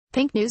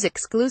Pink News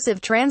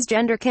exclusive: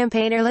 transgender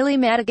campaigner Lily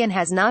Madigan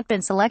has not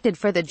been selected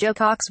for the Jo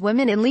Cox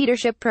Women in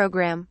Leadership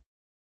program.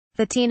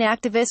 The teen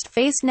activist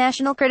faced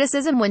national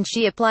criticism when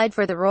she applied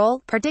for the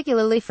role,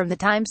 particularly from the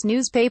Times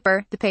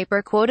newspaper. The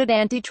paper quoted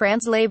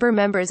anti-trans Labour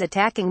members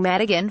attacking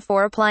Madigan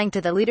for applying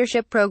to the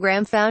leadership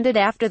program founded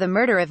after the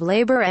murder of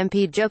Labour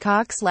MP Jo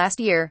Cox last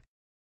year.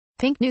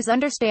 Pink News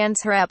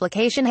understands her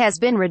application has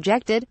been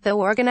rejected,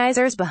 though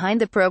organisers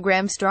behind the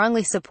program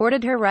strongly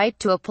supported her right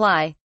to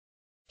apply.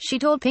 She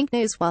told Pink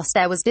News, "Whilst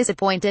I was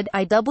disappointed,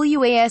 I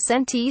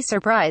wasn't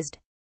surprised.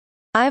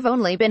 I've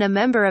only been a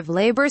member of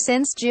Labour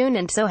since June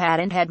and so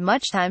hadn't had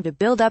much time to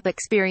build up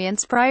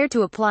experience prior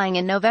to applying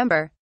in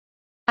November.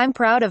 I'm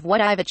proud of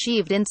what I've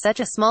achieved in such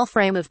a small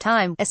frame of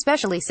time,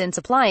 especially since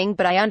applying,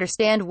 but I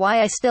understand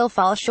why I still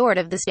fall short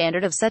of the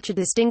standard of such a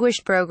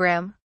distinguished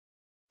program.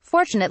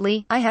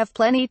 Fortunately, I have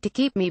plenty to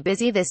keep me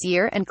busy this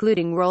year,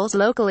 including roles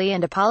locally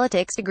and a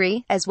politics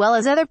degree, as well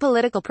as other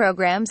political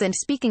programs and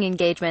speaking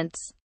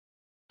engagements.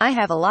 I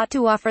have a lot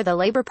to offer the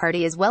Labour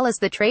Party as well as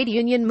the trade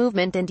union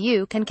movement, and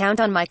you can count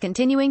on my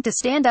continuing to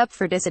stand up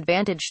for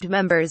disadvantaged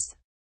members."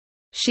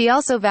 She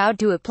also vowed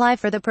to apply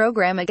for the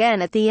program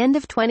again at the end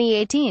of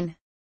 2018.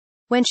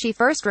 When she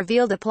first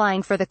revealed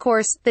applying for the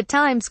course, The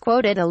Times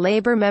quoted a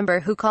Labour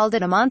member who called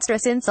it a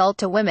monstrous insult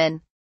to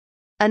women.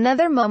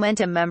 Another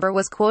Momentum member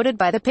was quoted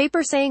by the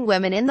paper saying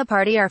women in the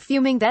party are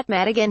fuming that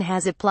Madigan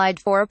has applied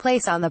for a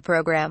place on the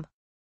program.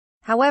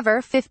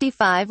 However,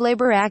 55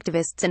 Labour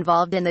activists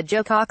involved in the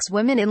Jo Cox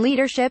Women in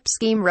Leadership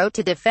scheme wrote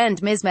to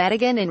defend Ms.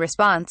 Madigan in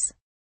response.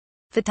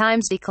 The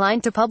Times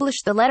declined to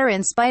publish the letter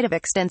in spite of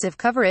extensive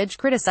coverage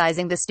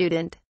criticizing the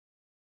student.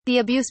 The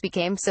abuse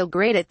became so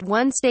great at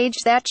one stage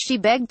that she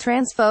begged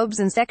transphobes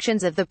and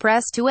sections of the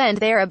press to end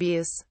their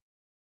abuse.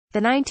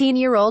 The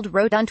 19-year-old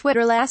wrote on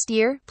Twitter last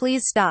year,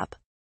 "Please stop.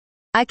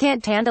 I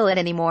can't handle it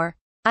anymore.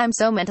 I'm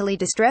so mentally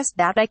distressed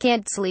that I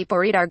can't sleep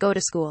or eat or go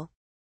to school.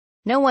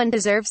 No one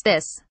deserves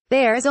this.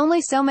 There's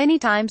only so many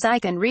times I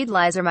can read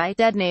lies or my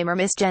dead name or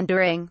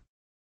misgendering.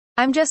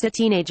 I'm just a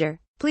teenager.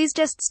 Please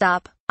just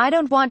stop. I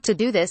don't want to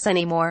do this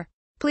anymore.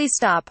 Please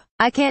stop.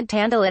 I can't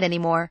handle it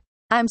anymore.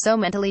 I'm so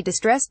mentally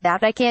distressed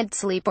that I can't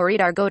sleep or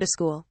eat or go to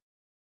school.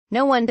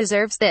 No one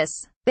deserves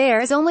this.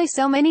 There's only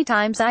so many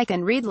times I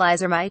can read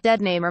lies or my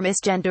dead name or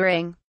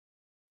misgendering.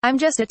 I'm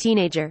just a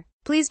teenager.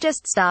 Please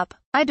just stop.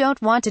 I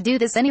don't want to do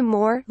this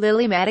anymore."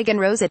 Lily Madigan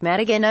rose at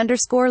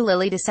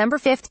Madigan_Lily December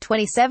 5,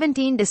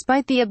 2017.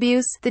 Despite the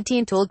abuse, the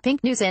teen told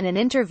Pink News in an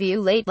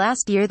interview late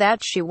last year that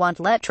she won't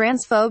let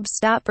transphobes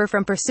stop her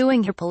from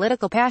pursuing her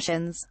political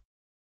passions.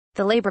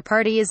 The Labour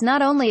Party is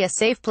not only a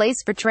safe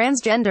place for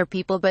transgender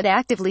people but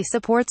actively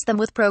supports them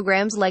with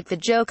programs like the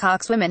Jo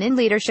Cox Women in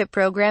Leadership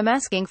program,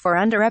 asking for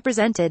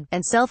underrepresented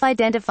and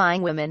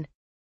self-identifying women.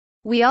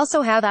 We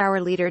also have our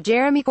leader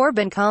Jeremy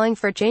Corbyn calling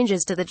for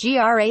changes to the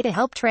GRA to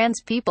help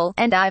trans people,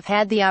 and I've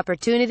had the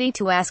opportunity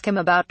to ask him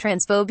about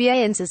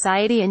transphobia in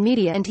society and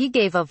media, and he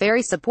gave a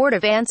very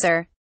supportive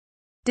answer.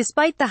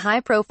 Despite the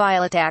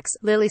high-profile attacks,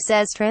 Lily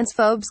says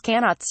transphobes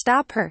cannot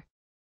stop her.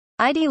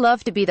 "I'd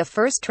love to be the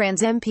first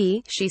trans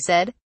MP," she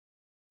said.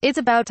 "It's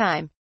about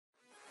time.